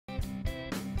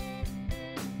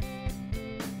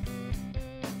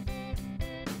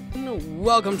everyone.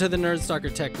 Welcome to the Stalker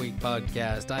Techweek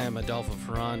podcast. I am Adolfo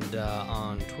Ferranda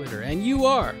on Twitter, and you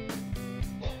are?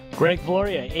 Greg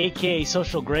Floria, a.k.a.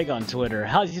 Social Greg on Twitter.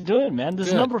 How's you doing, man? This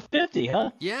is number 50,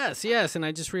 huh? Yes, and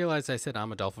I just realized I said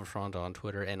I'm Adolfo Ferranda on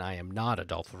Twitter, and I am not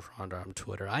Adolfo Ferranda on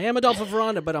Twitter. I am Adolfo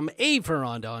Ferranda, but I'm a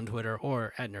Ferranda on Twitter,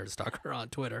 or at Nerdstalker on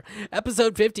Twitter.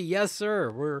 Episode 50, yes,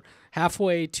 sir. We're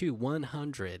halfway to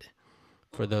 100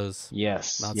 for those not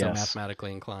so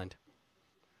mathematically inclined.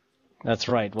 That's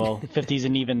right. Well, 50 is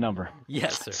an even number.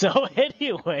 Yes, sir. So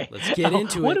anyway, let's get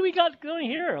into it. What do we got going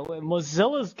here?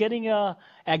 Mozilla's getting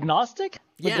agnostic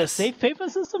with the safe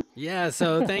payment system? Yeah,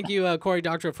 so thank you, Corey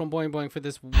Doctorow from Boing Boing, for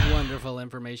this wonderful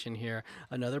information here.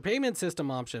 Another payment system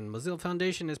option. Mozilla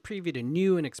Foundation has previewed a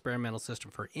new and experimental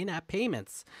system for in-app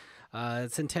payments.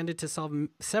 It's intended to solve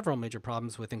several major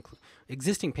problems with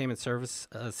existing payment service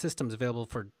systems available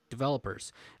for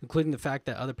developers, including the fact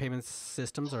that other payment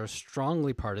systems are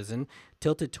strongly partisan,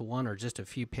 tilted to one or just a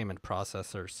few payment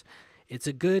processors. It's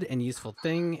a good and useful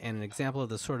thing, and an example of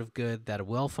the sort of good that a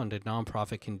well-funded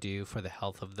nonprofit can do for the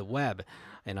health of the web.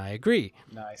 And I agree.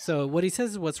 Nice. So what he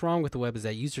says is what's wrong with the web is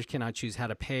that users cannot choose how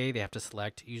to pay. They have to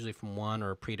select usually from one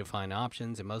or predefined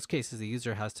options. In most cases, the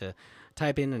user has to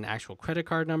type in an actual credit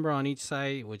card number on each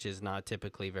site, which is not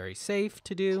typically very safe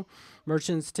to do.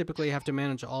 Merchants typically have to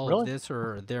manage all of this,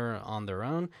 or they're on their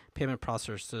own. Payment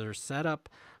processor setup,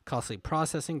 costly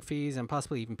processing fees, and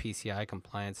possibly even PCI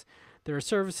compliance. There are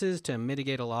services to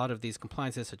mitigate a lot of these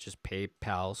compliances, such as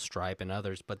PayPal, Stripe, and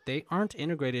others, but they aren't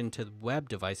integrated into web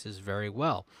devices very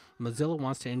well. Mozilla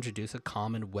wants to introduce a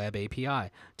common web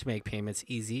API to make payments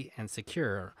easy and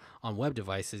secure on web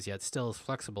devices, yet still as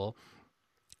flexible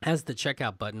as the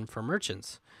checkout button for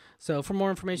merchants. So for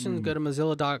more information, go to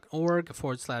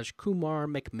mozilla.org/Kumar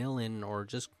McMillan, or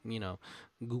just,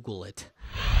 Google it.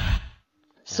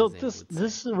 So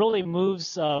this really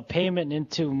moves payment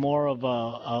into more of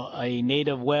a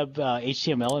native web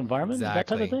HTML environment, that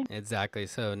type of thing? Exactly.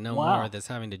 So no more of this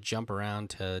having to jump around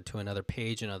to another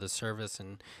page, another service,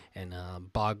 and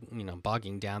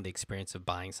bogging down the experience of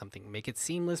buying something. Make it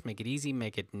seamless, make it easy,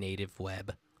 make it native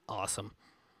web. Awesome.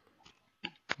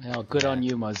 Well, good on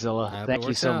you, Mozilla. Thank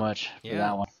you so much for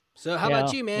that one. So how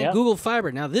about you, man? Google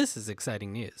Fiber. Now this is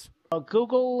exciting news.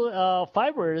 Google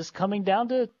Fiber is coming down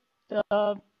to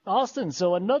Austin,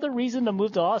 so another reason to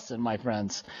move to Austin, my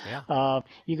friends.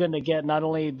 You're going to get not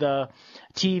only the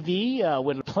TV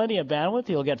with plenty of bandwidth,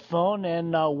 you'll get phone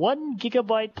and 1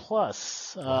 gigabyte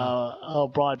plus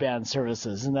broadband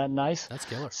services. Isn't that nice? That's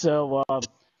killer. So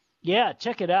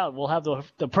check it out. We'll have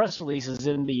the press releases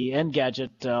in the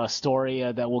Engadget story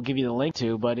that we'll give you the link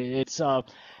to. But it's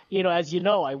as you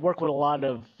know, I work with a lot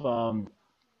of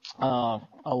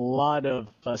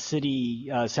city,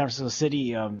 San Francisco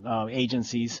city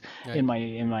agencies in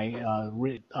my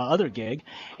other gig,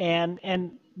 and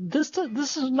this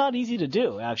is not easy to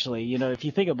do, actually. If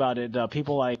you think about it,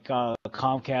 people like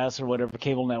Comcast or whatever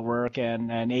cable network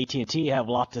and AT&T have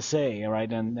a lot to say,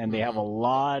 right? And they have a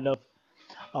lot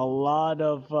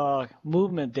of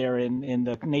movement there in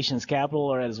the nation's capital,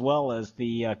 or as well as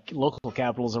the local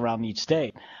capitals around each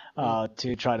state.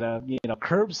 To try to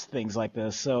curb things like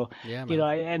this. So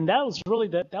and that was really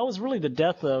the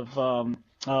death of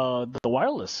the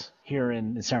wireless here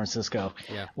in San Francisco.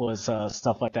 Was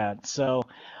stuff like that. So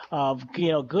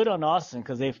good on Austin,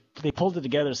 because they pulled it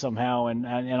together somehow, and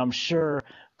I'm sure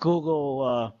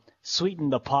Google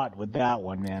sweetened the pot with that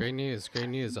one, man. Great news,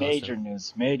 major Austin.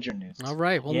 Major news. All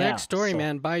right, well, next story,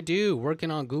 man. Baidu working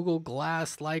on Google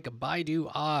Glass like Baidu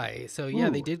Eye. So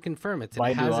they did confirm it.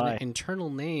 It has an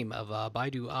internal name of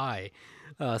Baidu Eye.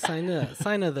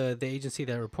 Sina, the agency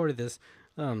that reported this,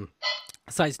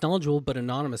 cites knowledgeable but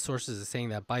anonymous sources saying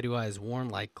that Baidu Eye is worn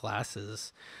like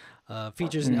glasses.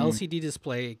 Features an LCD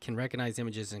display, can recognize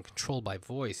images, and control by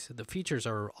voice. The features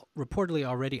are reportedly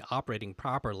already operating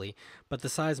properly, but the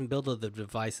size and build of the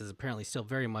device is apparently still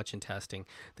very much in testing.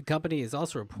 The company is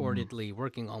also reportedly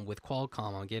working with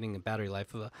Qualcomm on getting a battery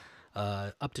life of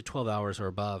up to 12 hours or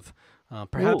above.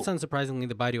 Perhaps unsurprisingly,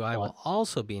 the Baidu Eye will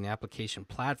also be an application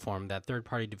platform that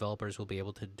third-party developers will be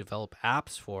able to develop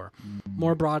apps for.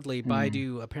 More broadly,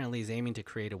 Baidu apparently is aiming to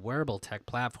create a wearable tech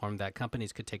platform that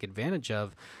companies could take advantage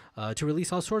of to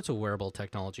release all sorts of wearable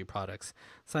technology products.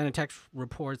 Sinotech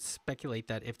reports speculate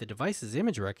that if the device's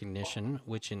image recognition,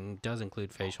 which does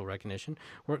include facial recognition,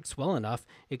 works well enough,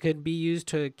 it could be used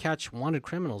to catch wanted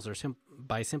criminals or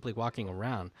by simply walking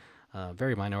around.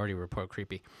 Very Minority Report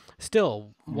creepy. Still,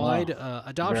 wide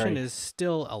adoption is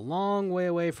still a long way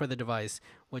away for the device,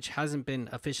 which hasn't been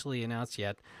officially announced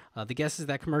yet. The guess is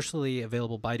that commercially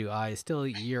available Baidu Eye is still a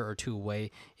year or two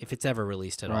away, if it's ever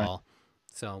released at all.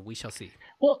 So we shall see.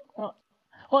 Well,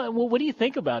 Well, what do you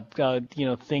think about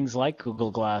things like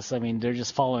Google Glass? I mean, they're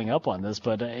just following up on this,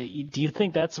 but do you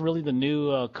think that's really the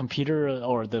new computer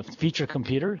or the future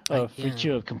computer,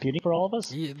 future of computing for all of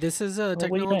us? Yeah, this is a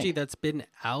technology that's been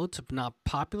out, not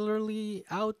popularly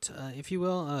out, if you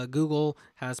will. Google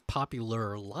has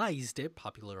popularized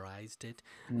it.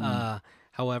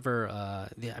 However,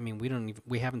 I mean,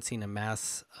 we haven't seen a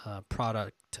mass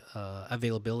product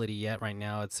availability yet. Right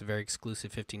now, it's a very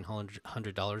exclusive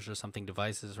 $1,500 or something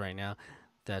devices right now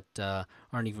that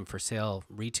aren't even for sale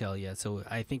retail yet. So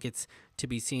I think it's to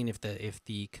be seen if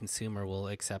the consumer will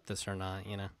accept this or not.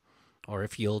 Or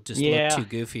if you'll just look too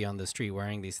goofy on the street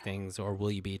wearing these things, or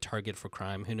will you be a target for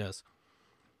crime? Who knows?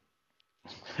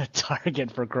 A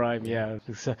target for crime, yeah.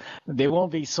 So they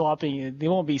won't be stealing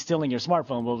your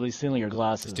smartphone, but they'll be stealing your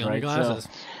glasses, stealing right? Your glasses. So,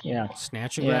 yeah.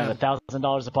 Snatch and grab.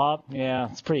 $1,000 a pop. Yeah,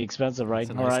 it's pretty expensive, right?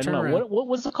 Nice, or I don't know.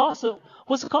 What's the cost of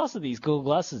these Google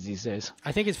glasses these days?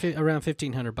 I think it's around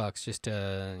 $1,500 just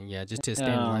to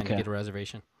stand in line to get a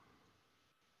reservation.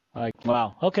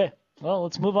 Wow. Okay. Well,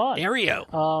 let's move on.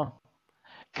 Aereo.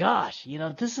 Gosh,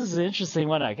 this is an interesting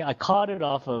one. I caught it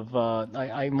off of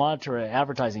I monitor an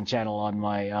advertising channel on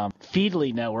my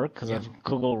Feedly network because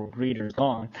Google Reader's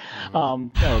gone,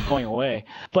 going away.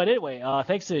 But anyway,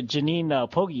 thanks to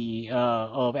Janine Poggi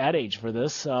of Ad Age for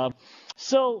this.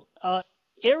 So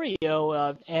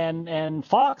Aereo and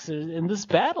Fox is in this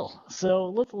battle.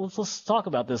 So let's talk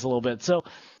about this a little bit. So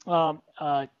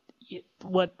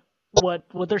what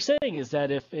they're saying is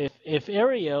that if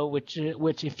Aereo, which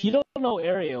if you don't know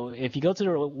Aereo, if you go to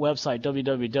their website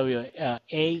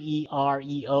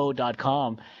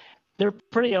www.aereo.com, they're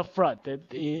pretty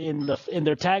upfront. In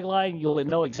their tagline, you'll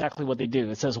know exactly what they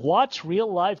do. It says, "Watch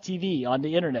real live TV on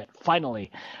the internet." Finally,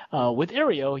 with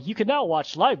Aereo, you can now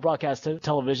watch live broadcast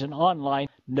television online,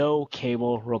 no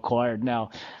cable required. Now,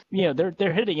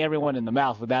 they're hitting everyone in the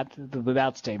mouth with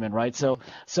that statement, right? So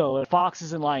if Fox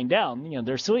isn't lying down,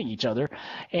 they're suing each other.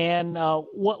 And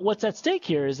what's at stake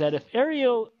here is that if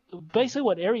Aereo, basically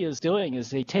what Aereo is doing is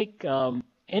they take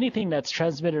anything that's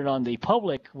transmitted on the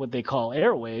public, what they call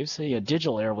airwaves,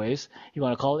 digital airwaves, you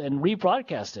want to call it, and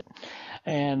rebroadcast it.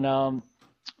 And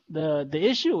the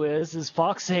issue is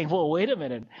Fox saying, well, wait a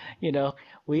minute, if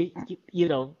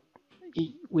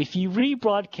you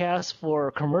rebroadcast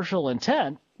for commercial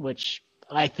intent, which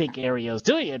I think Aereo's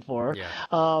doing it for,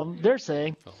 they're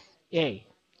saying, hey,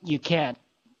 you can't.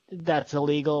 That's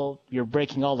illegal. You're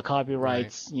breaking all the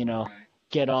copyrights. Right.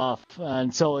 Get off.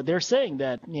 And so they're saying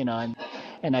that, and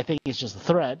I think it's just a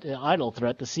threat, an idle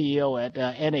threat. The CEO at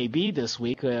NAB this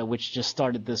week, which just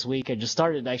started this week, and just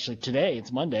started actually today,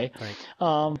 it's Monday,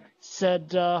 said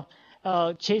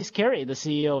Chase Carey, the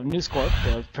CEO of News Corp,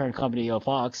 the parent company of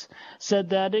Fox,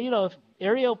 said that, if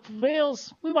Aereo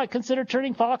prevails, we might consider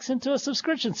turning Fox into a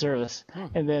subscription service.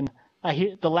 And then I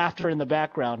hear the laughter in the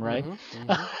background, right?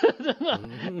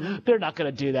 They're not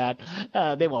going to do that.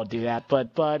 They won't do that.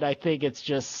 But I think it's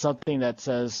just something that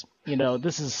says,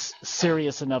 this is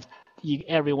serious enough.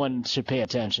 Everyone should pay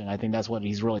attention. I think that's what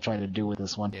he's really trying to do with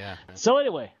this one. Yeah. So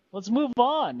anyway, let's move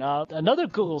on. Another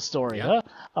Google story, huh?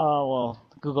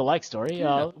 Google-like story.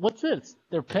 What's this?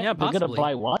 They're going to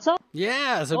buy WhatsApp?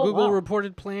 Yeah. So Google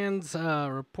reported plan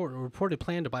to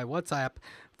buy WhatsApp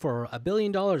for $1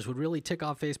 billion would really tick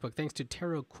off Facebook, thanks to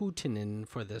Tero Kuutinen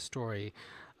for this story.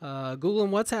 Google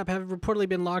and WhatsApp have reportedly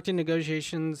been locked in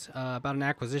negotiations about an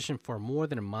acquisition for more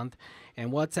than a month,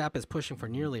 and WhatsApp is pushing for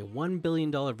nearly a $1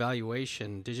 billion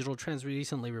valuation. Digital Trends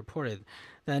recently reported.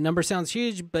 That number sounds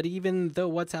huge, but even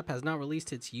though WhatsApp has not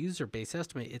released its user base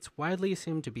estimate, it's widely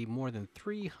assumed to be more than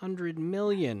 300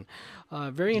 million.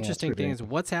 Very interesting thing is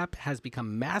WhatsApp has become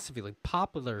a massively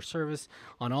popular service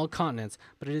on all continents,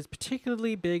 but it is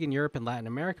particularly big in Europe and Latin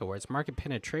America, where its market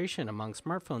penetration among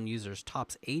smartphone users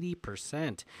tops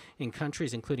 80% in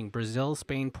countries including Brazil,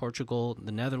 Spain, Portugal,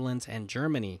 the Netherlands, and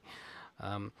Germany.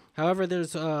 However,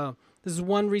 this is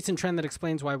one recent trend that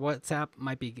explains why WhatsApp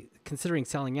might be considering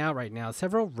selling out right now.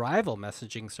 Several rival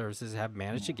messaging services have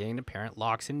managed to gain apparent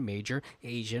locks in major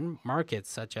Asian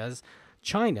markets, such as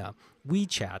China,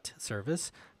 WeChat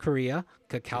service, Korea,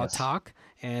 KakaoTalk,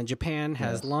 and Japan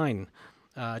has Line.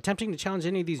 Attempting to challenge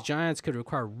any of these giants could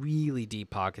require really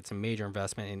deep pockets and major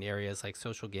investment in areas like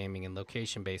social gaming and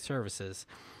location-based services.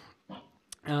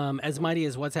 As mighty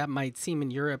as WhatsApp might seem in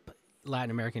Europe,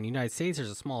 Latin America, and the United States, there's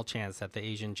a small chance that the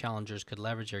Asian challengers could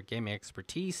leverage their gaming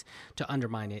expertise to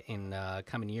undermine it in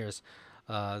coming years.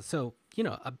 So,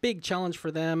 a big challenge for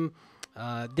them.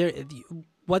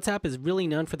 WhatsApp is really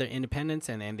known for their independence,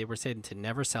 and they were said to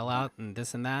never sell out and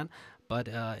this and that. But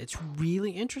it's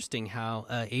really interesting how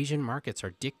Asian markets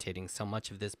are dictating so much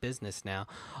of this business now.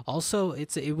 Also,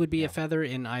 it would be a feather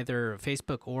in either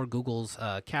Facebook or Google's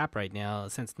cap right now,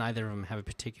 since neither of them have a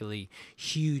particularly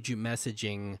huge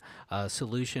messaging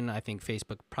solution. I think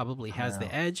Facebook probably has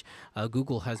the edge.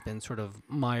 Google has been sort of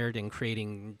mired in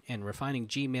creating and refining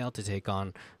Gmail to take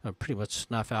on pretty much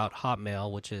snuff out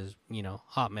Hotmail, which is,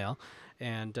 Hotmail.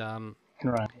 And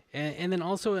and then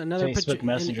also another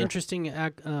interesting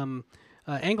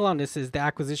angle on this is the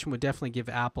acquisition would definitely give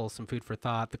Apple some food for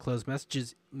thought. The closed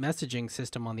messaging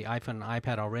system on the iPhone and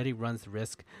iPad already runs the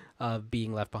risk of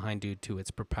being left behind due to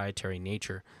its proprietary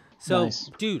nature. So,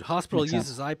 dude, hospital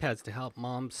uses iPads to help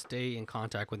moms stay in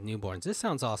contact with newborns. This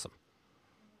sounds awesome.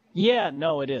 Yeah,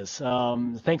 no, it is.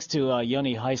 Thanks to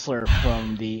Yoni Heisler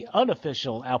from the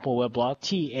unofficial Apple weblog,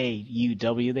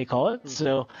 TAUW, they call it.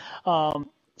 So,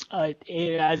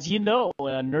 as you know,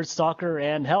 Nerd Stalker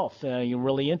and health, you're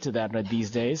really into that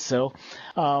these days. So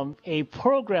a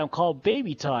program called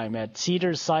Baby Time at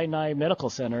Cedars-Sinai Medical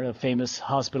Center, a famous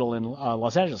hospital in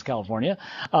Los Angeles, California,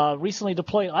 recently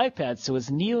deployed iPads to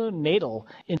its neonatal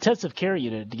intensive care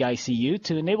unit, the ICU,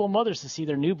 to enable mothers to see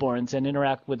their newborns and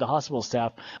interact with the hospital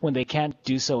staff when they can't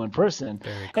do so in person.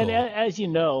 Very cool. And as you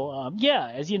know,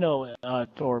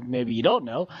 or maybe you don't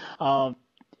know,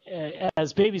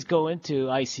 as babies go into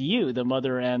ICU, the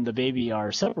mother and the baby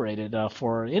are separated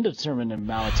for an indeterminate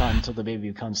amount of time until the baby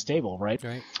becomes stable, right?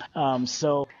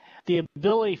 So the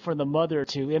ability for the mother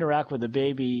to interact with the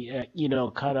baby,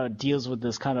 kind of deals with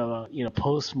this kind of,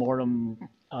 post-mortem,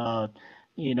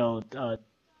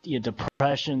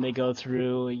 depression they go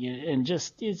through, and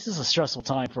it's just a stressful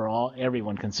time for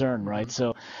everyone concerned, right?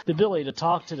 So the ability to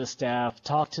talk to the staff,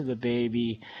 talk to the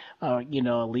baby,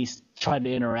 at least try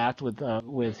to interact with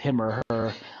him or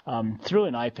her through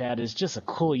an iPad is just a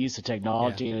cool use of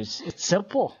technology. Yeah. It's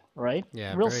simple, right?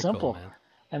 Yeah, real very simple. Cool, man.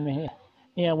 I mean,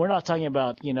 we're not talking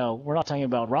about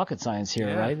rocket science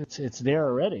here, right? It's there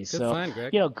already. Good so, find,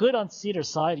 Greg. Good on Cedar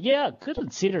side. Yeah, good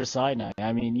on Cedar side now.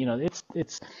 I mean,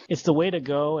 it's the way to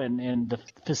go, and the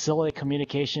facility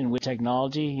communication with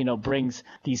technology, brings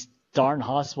these darn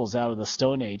hospitals out of the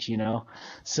Stone Age,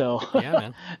 So, yeah,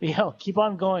 man. Keep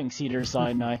on going, Cedar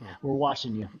Sinai. We're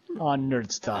watching you on Nerd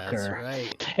Stalker. That's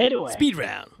right. Anyway. Speed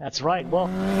round. That's right. Well,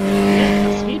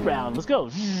 speed round. Let's go.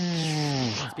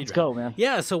 Let's go, man.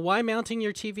 Yeah, so why mounting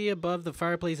your TV above the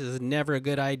fireplace is never a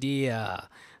good idea.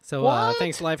 So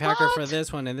thanks, Lifehacker, for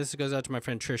this one. And this goes out to my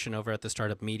friend Trishan over at the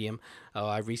Startup Medium.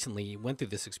 I recently went through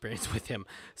this experience with him.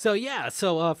 So,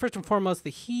 first and foremost,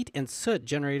 the heat and soot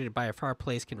generated by a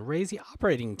fireplace can raise the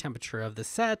operating temperature of the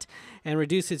set and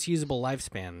reduce its usable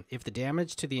lifespan. If the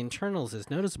damage to the internals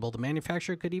is noticeable, the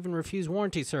manufacturer could even refuse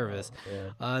warranty service.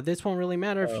 This won't really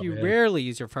matter if you rarely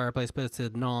use your fireplace, but it's a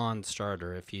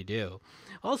non-starter if you do.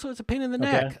 Also, it's a pain in the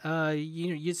neck.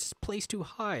 It's placed too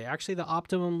high. Actually, the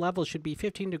optimum level should be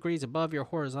 15 degrees above your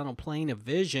horizontal plane of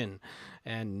vision,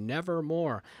 and never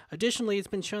more. Additionally, it's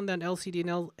been shown that LCD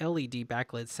and LED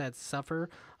backlit sets suffer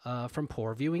from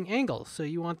poor viewing angles. So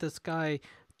you want this guy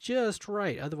just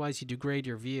right. Otherwise, you degrade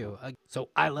your view. So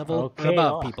eye level or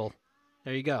above, people.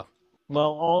 There you go.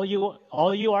 Well,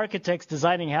 all you architects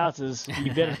designing houses,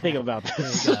 you better think about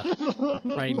this. There you go.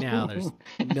 Right now, there's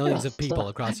millions of people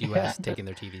across the U.S. taking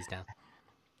their TVs down.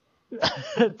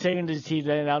 Taking the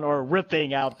TV down or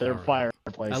ripping out their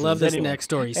fireplaces. I love this next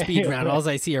story. Speed round. All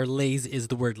I see is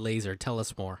the word laser. Tell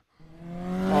us more.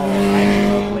 Oh,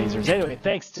 I love lasers. Anyway,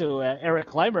 thanks to Eric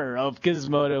Leimer of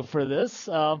Gizmodo for this.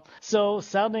 There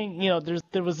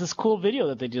was this cool video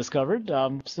that they discovered.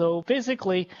 So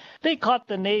basically, they caught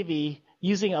the Navy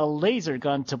using a laser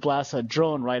gun to blast a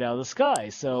drone right out of the sky.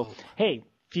 So, hey,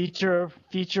 future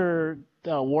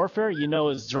warfare,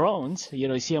 is drones.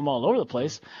 You see them all over the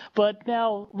place. But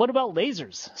now, what about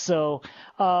lasers? So,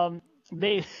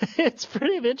 it's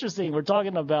pretty interesting. We're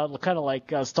talking about kind of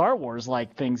like Star Wars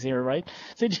like things here, right?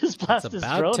 So they just blast this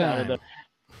drone out of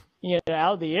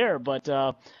the air. But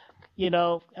the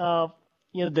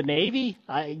Navy,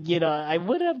 I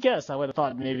would have guessed. I would have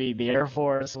thought maybe the Air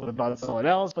Force would have thought someone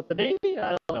else, but the Navy,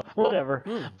 I don't know, whatever.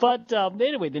 But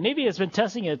anyway, the Navy has been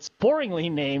testing its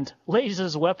boringly named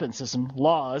Lasers Weapon System,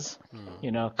 LAWS.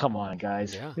 Come on,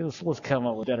 guys. Yeah. Let's come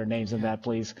up with better names than that,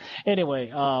 please. Anyway,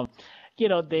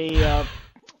 they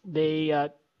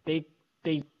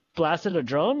blasted a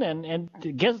drone, and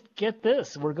get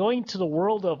this, we're going to the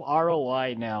world of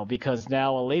ROI now, because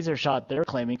now a laser shot they're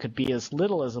claiming could be as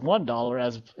little as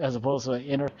 $1 as opposed to an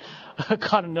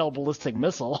intercontinental ballistic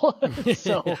missile.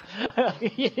 So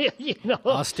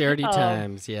austerity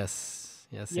times, yes,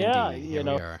 yeah, indeed. Here we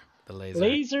are, the laser.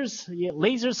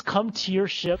 Lasers come to your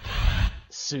ship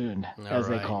soon, as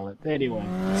they call it. Anyway.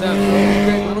 So,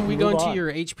 Greg, why don't we go into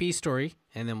your HP story,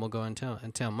 and then we'll go and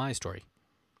tell my story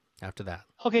after that.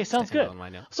 Okay, sounds good.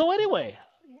 So anyway,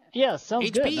 yeah,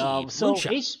 sounds HP, good. So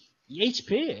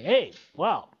HP, hey,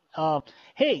 wow.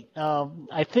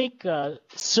 I think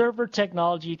server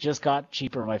technology just got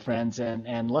cheaper, my friends,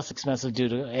 and less expensive due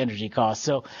to energy costs.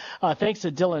 So thanks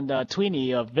to Dylan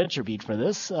Tweeney of VentureBeat for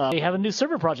this. They have a new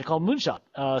server project called Moonshot.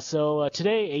 So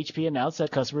today, HP announced that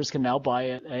customers can now buy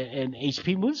an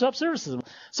HP Moonshot server system.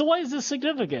 So why is this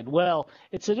significant? Well,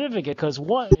 it's significant because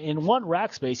in one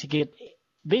rack space, you get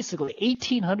basically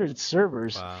 1,800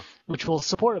 servers, which will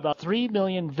support about 3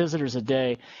 million visitors a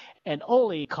day, and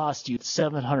only cost you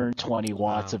 720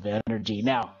 watts of energy.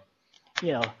 Now,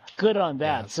 good on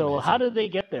that. So amazing. How did they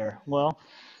get there?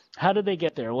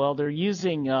 Well, they're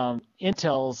using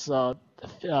Intel's low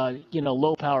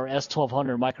power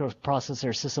S1200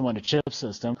 microprocessor system on a chip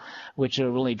system, which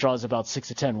really draws about 6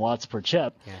 to 10 watts per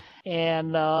chip. Yeah.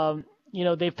 And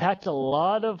they've packed a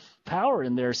lot of power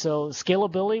in there. So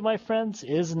scalability, my friends,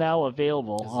 is now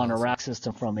available on a rack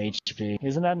system from HP.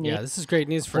 Isn't that neat? Yeah, this is great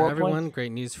news for everyone.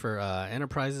 Great news for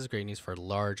enterprises. Great news for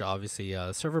large, obviously,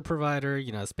 server provider,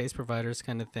 space providers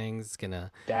kind of things. It's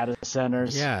gonna data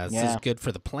centers. Yeah, this is good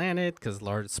for the planet because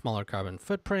smaller carbon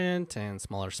footprint and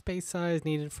smaller space size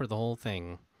needed for the whole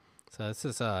thing. So this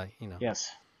is, Yes.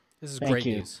 This is great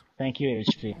news. Thank you,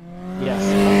 HP. Yes.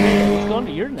 Okay, let's go on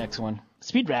to your next one.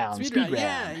 Speed round.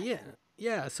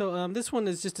 Yeah. So this one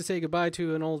is just to say goodbye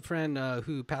to an old friend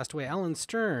who passed away, Alan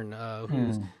Stern,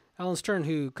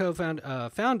 who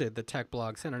founded the tech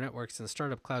blog Center Networks and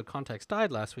Startup Cloud Context,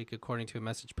 died last week, according to a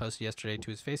message posted yesterday to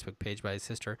his Facebook page by his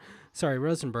sister, Sari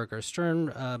Rosenberger.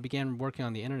 Stern began working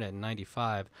on the internet in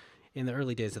 '95. In the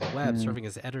early days of the web, serving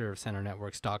as editor of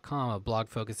CenterNetworks.com, a blog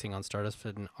focusing on startups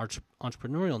and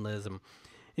entrepreneurialism.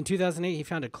 In 2008, he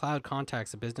founded Cloud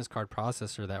Contacts, a business card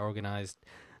processor that organized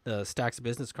the stacks of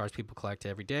business cards people collect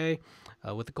every day.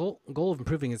 With the goal of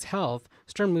improving his health,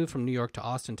 Stern moved from New York to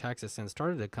Austin, Texas, and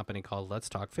started a company called Let's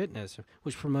Talk Fitness,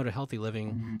 which promoted healthy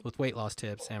living with weight loss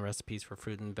tips and recipes for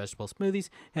fruit and vegetable smoothies.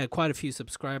 It had quite a few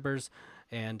subscribers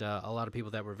and a lot of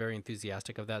people that were very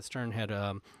enthusiastic of that. Stern had,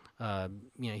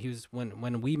 he was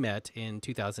when we met in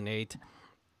 2008.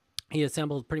 He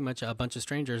assembled pretty much a bunch of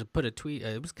strangers, put a tweet.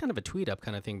 It was kind of a tweet up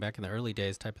kind of thing back in the early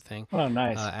days type of thing. Oh,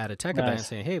 nice. At a tech event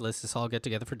saying, hey, let's just all get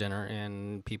together for dinner.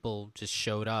 And people just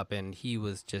showed up. And he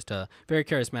was just very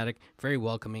charismatic, very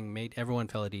welcoming, made everyone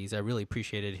feel at ease. I really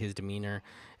appreciated his demeanor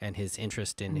and his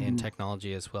interest in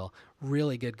technology as well.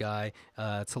 Really good guy.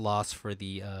 It's a loss for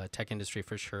the tech industry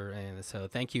for sure. And so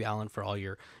thank you, Alan, for all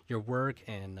your work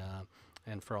and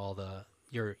for all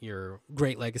your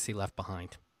great legacy left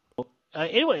behind.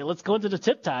 Anyway, let's go into the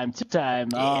tip time. Tip time.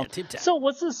 So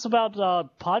what's this about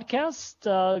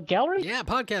podcast gallery? Yeah,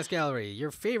 podcast gallery.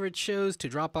 Your favorite shows to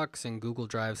Dropbox and Google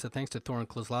Drive. So thanks to Thorin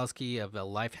Kozlowski of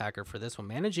Lifehacker for this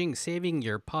one. Saving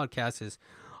your podcast is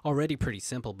already pretty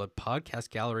simple, but Podcast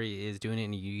Gallery is doing it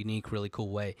in a unique, really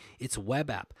cool way. It's a web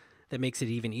app that makes it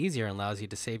even easier and allows you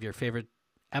to save your favorite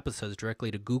episodes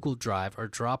directly to Google Drive or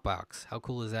Dropbox. How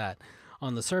cool is that?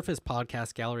 On the surface,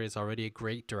 Podcast Gallery is already a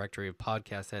great directory of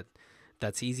podcasts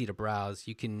that's easy to browse.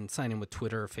 You can sign in with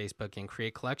Twitter or Facebook and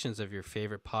create collections of your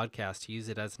favorite podcasts to use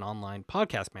it as an online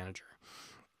podcast manager.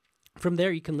 From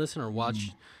there, you can listen or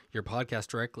watch your podcast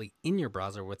directly in your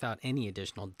browser without any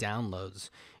additional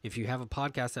downloads. If you have a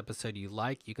podcast episode you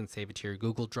like, you can save it to your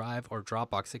Google Drive or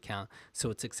Dropbox account so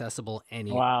it's accessible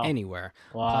anywhere.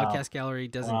 Wow. Podcast Gallery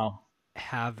doesn't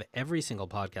have every single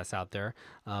podcast out there,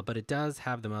 but it does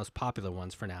have the most popular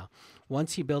ones for now.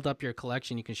 Once you build up your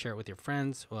collection, you can share it with your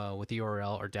friends with the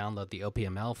URL or download the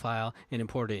OPML file and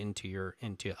import it into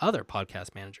other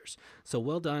podcast managers. So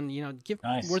well done.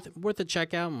 Nice. worth a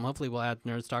check out, and hopefully we'll add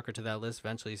Nerd Stalker to that list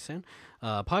eventually soon.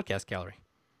 Podcast Gallery.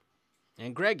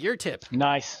 And Greg, your tip.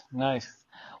 Nice.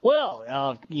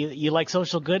 Well, you like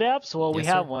social good apps? Well, we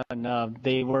have one.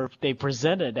 They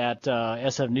presented at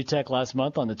SF New Tech last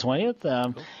month on the 20th,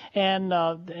 cool.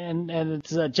 and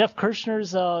it's Jeff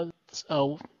Kirshner's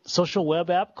social web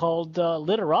app called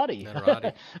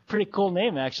Litterati. Pretty cool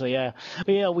name, actually. Yeah.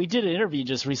 But yeah, we did an interview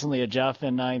just recently of Jeff,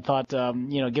 and I thought,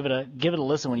 give it a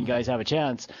listen when you guys have a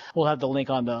chance. We'll have the link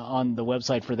on the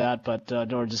website for that, but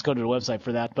or just go to the website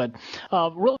for that. But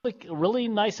really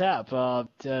nice app.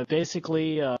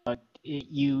 Basically,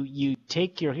 you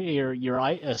take your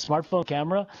smartphone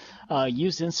camera,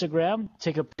 use Instagram,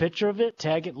 take a picture of it,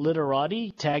 tag it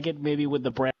Litterati, tag it maybe with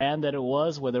the brand that it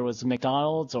was, whether it was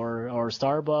McDonald's or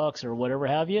Starbucks or whatever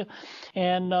have you,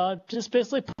 and just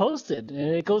basically post it.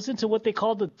 And it goes into what they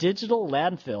call the digital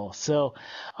landfill. So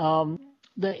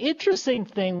the interesting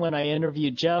thing when I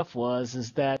interviewed Jeff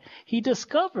is that he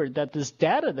discovered that this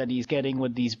data that he's getting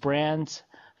with these brands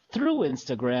through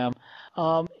Instagram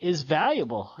is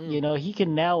valuable. He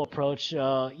can now approach,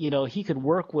 he could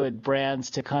work with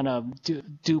brands to kind of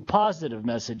do positive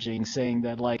messaging, saying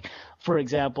that, like, for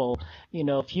example,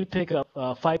 if you pick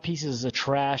up 5 pieces of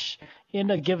trash in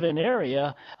a given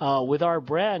area with our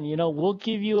brand, we'll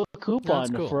give you a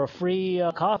coupon for a free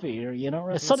coffee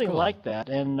or something like that.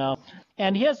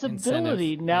 And he has the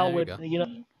ability now with,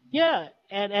 yeah.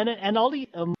 And all the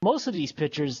most of these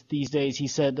pictures these days, he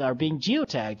said, are being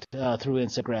geotagged through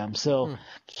Instagram. So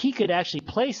he could actually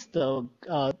place the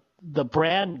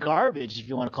brand garbage, if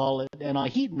you want to call it, and a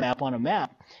heat map on a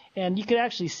map, and you could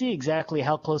actually see exactly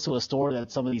how close to a store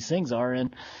that some of these things are.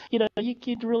 And you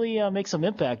could really make some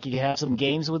impact. You could have some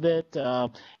games with it.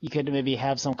 You could maybe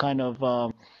have some kind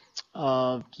of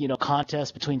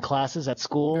contest between classes at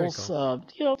schools. Cool.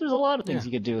 There's a lot of things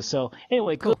you could do. So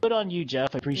anyway, cool. Good on you,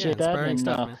 Jeff. I appreciate that. And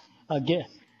stuff,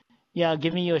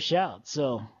 giving you a shout.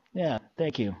 So yeah,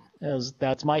 thank you.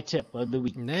 That's my tip of the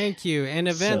week. Thank you. And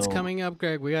events coming up,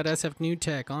 Greg. We got SF New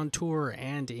Tech on tour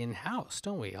and in-house,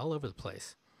 don't we? All over the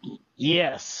place.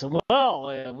 Yes.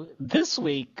 Well, this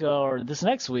week or this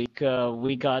next week,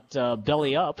 we got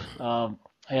Belly Up.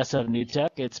 SF New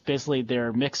Tech. It's basically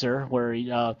their mixer where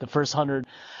the first 100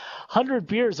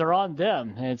 beers are on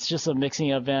them. And it's just a mixing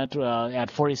event at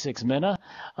 46 Minna.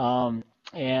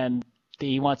 And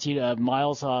he wants you to,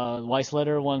 Miles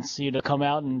Weissletter wants you to come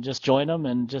out and just join them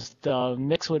and just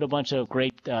mix with a bunch of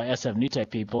great SF New Tech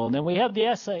people. And then we have the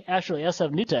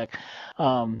SF New Tech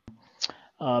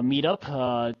meetup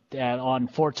on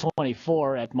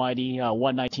 424 at Mighty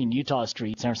 119 Utah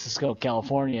Street, San Francisco,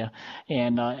 California.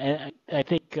 And I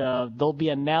think they'll be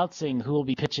announcing who will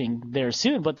be pitching there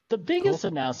soon. But the biggest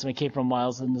announcement came from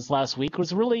Miles in this last week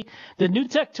was really the New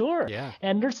Tech Tour. Yeah.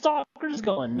 And Nerd Stalker's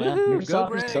going, man. Nerd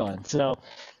Stalker's going. So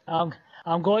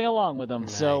I'm going along with them.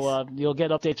 Nice. So you'll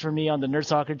get updates from me on the Nerd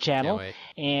Stalker channel.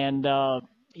 And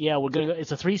yeah, we're gonna go.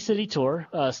 It's a 3-city tour,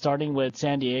 starting with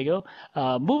San Diego,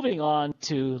 moving on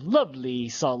to lovely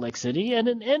Salt Lake City, and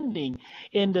then ending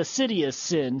in the city of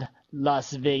sin,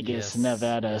 Las Vegas,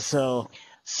 Nevada. So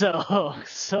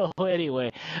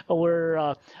anyway,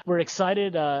 we're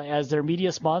excited as their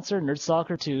media sponsor, Nerd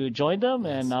Stalker, to join them,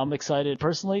 and I'm excited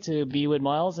personally to be with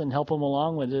Miles and help him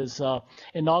along with his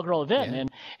inaugural event.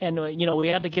 And we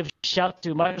had to give a shout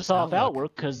to Microsoft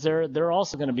Outlook because they're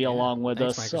also going to be along with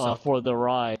us for the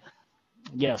ride.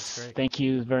 Yes, thank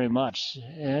you very much.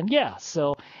 And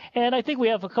and I think we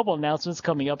have a couple announcements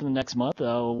coming up in the next month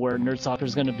where Nerd Stalker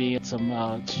is going to be at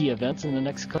some key events in the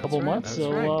next couple months.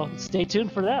 So stay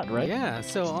tuned for that, right? Yeah.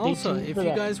 So also, if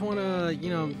you guys want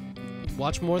to,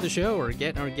 watch more of the show or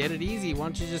get it easy, why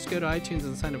don't you just go to iTunes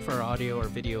and sign up for our audio or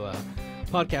video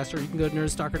podcast, or you can go to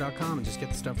nerdstalker.com and just get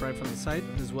the stuff right from the site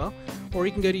as well. Or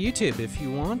you can go to YouTube if you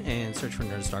want and search for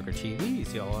Nerdstalker TV. You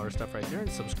see all our stuff right there and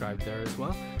subscribe there as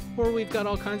well. Or we've got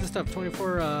all kinds of stuff,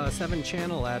 24/7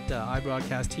 channel at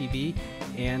iBroadcast TV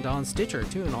and on Stitcher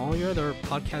too, and all your other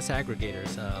podcast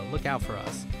aggregators. Look out for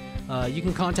us. You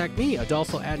can contact me,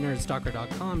 Adolfo at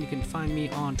nerdstalker.com. You can find me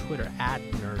on Twitter at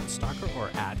nerdstalker or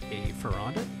at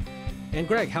aferranda. And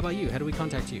Greg, how about you? How do we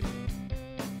contact you?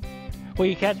 Well,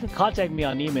 you can contact me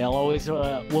on email. Always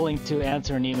willing to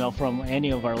answer an email from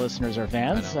any of our listeners or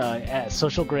fans at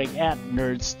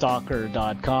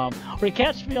socialgreg@nerdstalker.com. Or you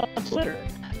catch me on Twitter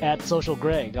at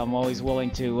socialgreg. I'm always willing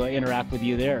to interact with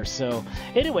you there. So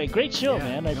anyway, great show,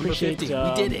 man. I appreciate we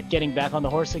did it. Getting back on the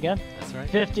horse again. That's right.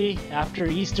 50 after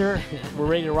Easter. We're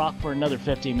ready to rock for another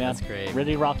 50, man. That's great.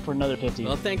 Ready to rock for another 50.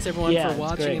 Well, thanks everyone for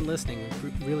watching and listening.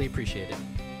 We really appreciate it.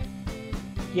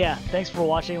 Yeah, thanks for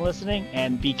watching and listening,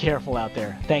 and be careful out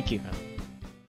there. Thank you.